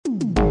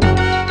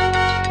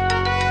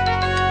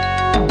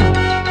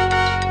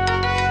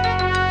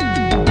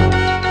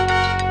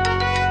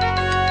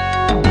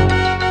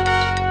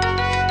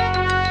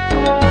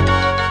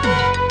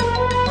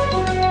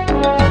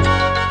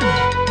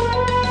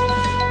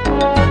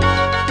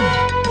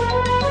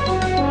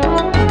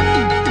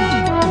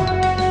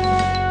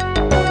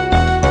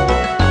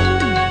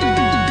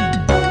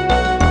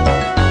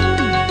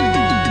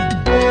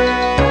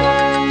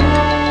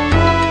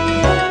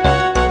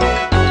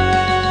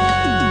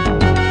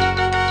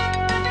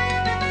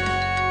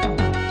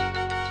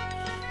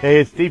Hey,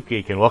 it's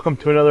Deepgeek, and welcome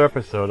to another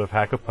episode of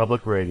Hacker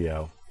Public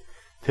Radio.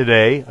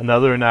 Today,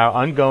 another in our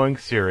ongoing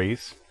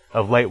series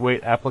of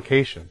lightweight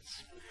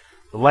applications.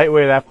 The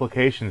Lightweight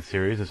Application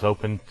series is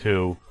open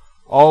to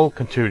all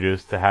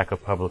contributors to Hacker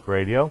Public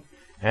Radio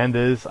and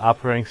is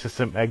operating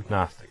system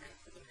agnostic.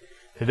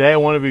 Today, I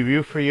want to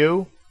review for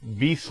you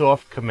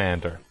Bsoft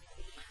Commander,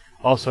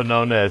 also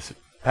known as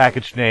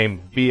package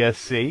name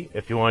BSC.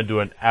 If you want to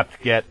do an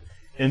apt-get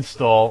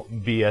install,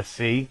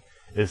 BSC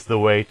is the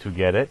way to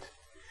get it.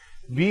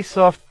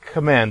 Bsoft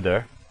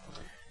Commander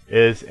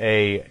is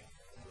a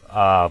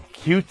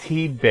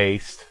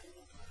Qt-based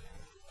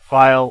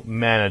file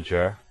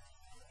manager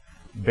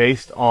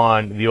based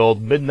on the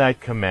old Midnight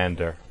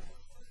Commander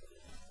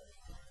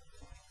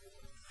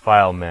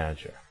file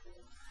manager.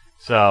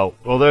 So,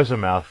 well, there's a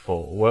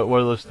mouthful. What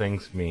do those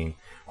things mean?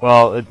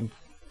 Well,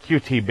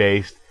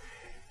 Qt-based.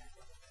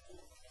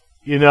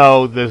 You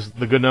know, there's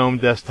the GNOME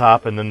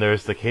desktop, and then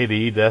there's the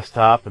KDE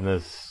desktop, and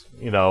there's,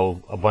 you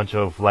know, a bunch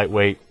of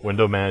lightweight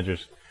window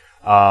managers.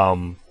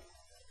 That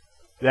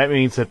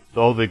means that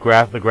all the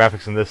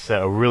graphics in this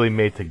set are really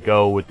made to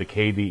go with the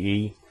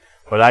KDE.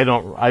 But I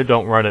don't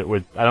run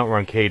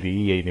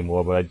KDE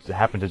anymore. But I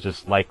happen to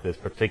just like this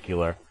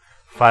particular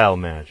file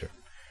manager.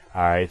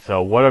 All right.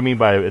 So what I mean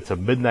by it's a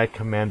Midnight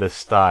Commander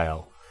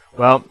style.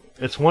 Well,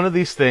 it's one of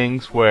these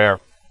things where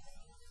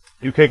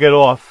you kick it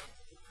off,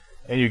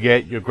 and you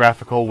get your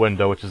graphical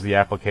window, which is the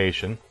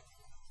application.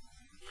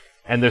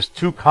 And there's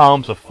two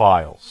columns of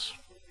files.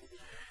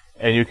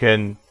 And you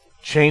can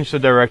change the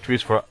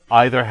directories for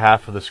either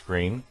half of the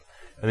screen.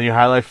 And then you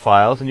highlight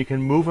files, and you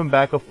can move them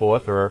back and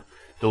forth, or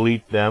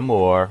delete them,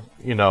 or,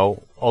 you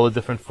know, all the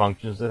different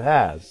functions it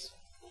has.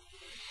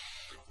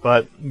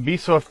 But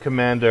Bsoft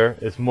Commander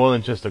is more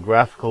than just a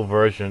graphical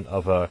version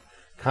of a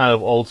kind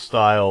of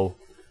old-style,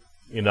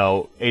 you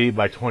know, 80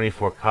 by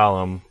 24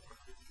 column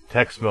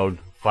text mode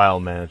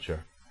file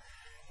manager.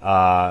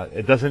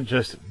 It doesn't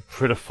just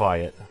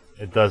prettify it.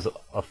 It does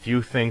a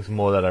few things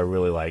more that I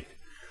really like.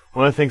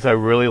 One of the things I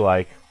really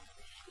like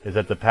is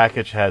that the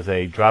package has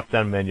a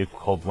drop-down menu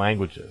called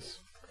Languages.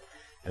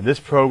 And this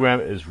program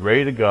is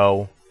ready to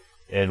go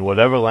in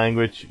whatever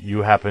language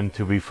you happen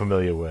to be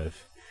familiar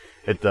with.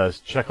 It does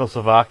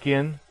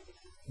Czechoslovakian,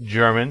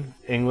 German,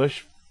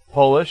 English,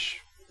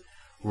 Polish,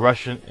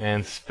 Russian,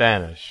 and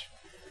Spanish.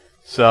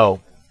 So,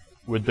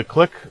 with the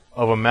click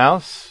of a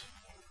mouse,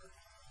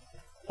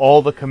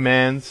 all the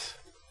commands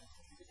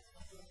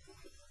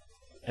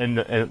and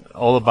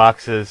all the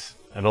boxes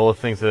and all the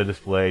things that are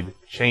displayed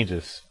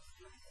changes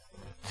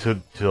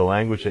to the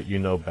language that you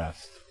know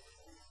best.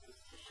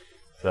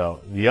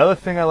 So the other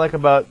thing I like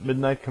about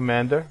Midnight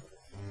Commander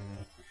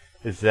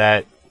is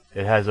that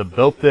it has a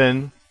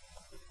built-in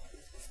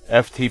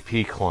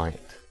FTP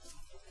client.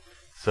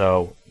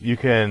 So you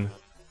can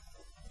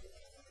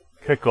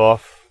kick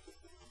off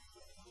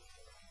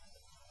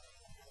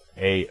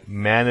a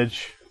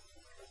manage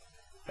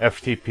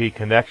FTP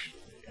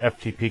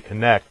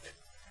Connect,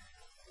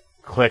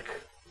 click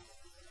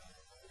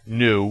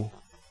new,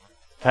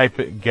 type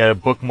it, get a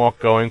bookmark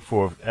going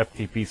for an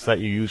FTP site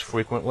you use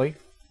frequently,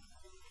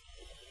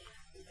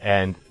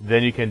 and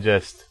then you can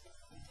just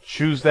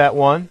choose that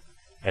one,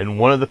 and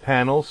one of the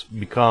panels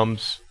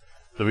becomes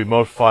the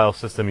remote file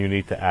system you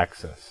need to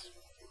access.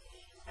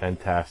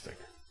 Fantastic.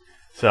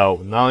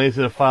 So not only is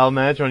it a file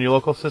manager on your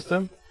local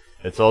system,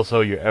 it's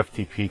also your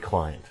FTP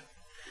client.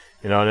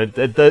 You know, and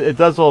it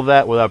does all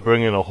that without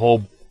bringing a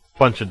whole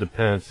bunch of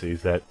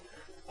dependencies that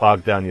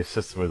bog down your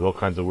system with all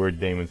kinds of weird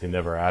daemons you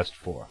never asked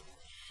for.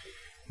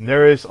 And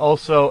there is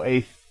also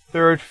a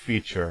third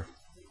feature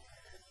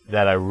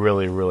that I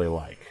really, really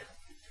like.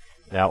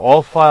 Now,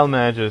 all file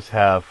managers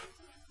have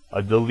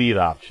a delete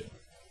option.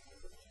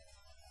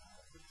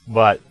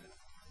 But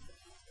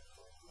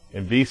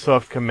in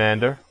Bsoft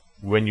Commander,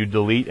 when you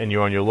delete and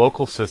you're on your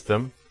local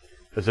system,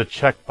 there's a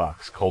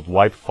checkbox called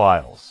Wipe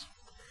Files.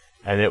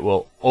 And it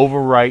will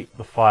overwrite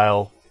the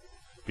file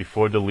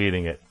before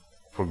deleting it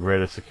for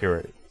greater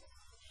security.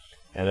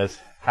 And as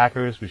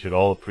hackers, we should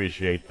all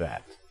appreciate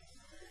that.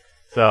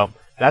 So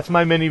that's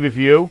my mini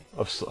review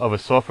of a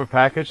software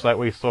package,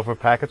 lightweight software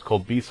package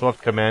called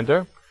Bsoft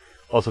Commander,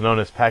 also known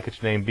as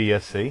package name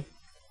BSC.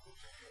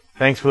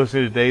 Thanks for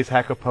listening to today's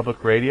Hacker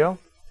Public Radio.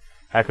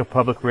 Hacker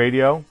Public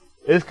Radio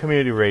is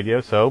community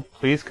radio, so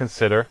please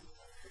consider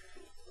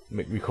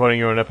recording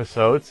your own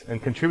episodes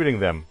and contributing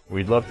them.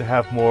 We'd love to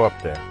have more up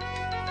there.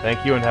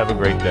 Thank you and have a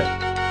great day.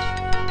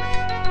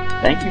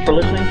 Thank you for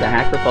listening to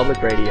Hacker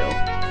Public Radio.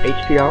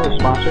 HPR is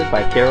sponsored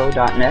by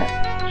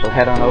Caro.net, so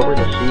head on over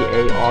to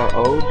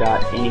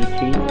caro.net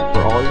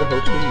for all your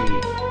hosting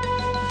needs.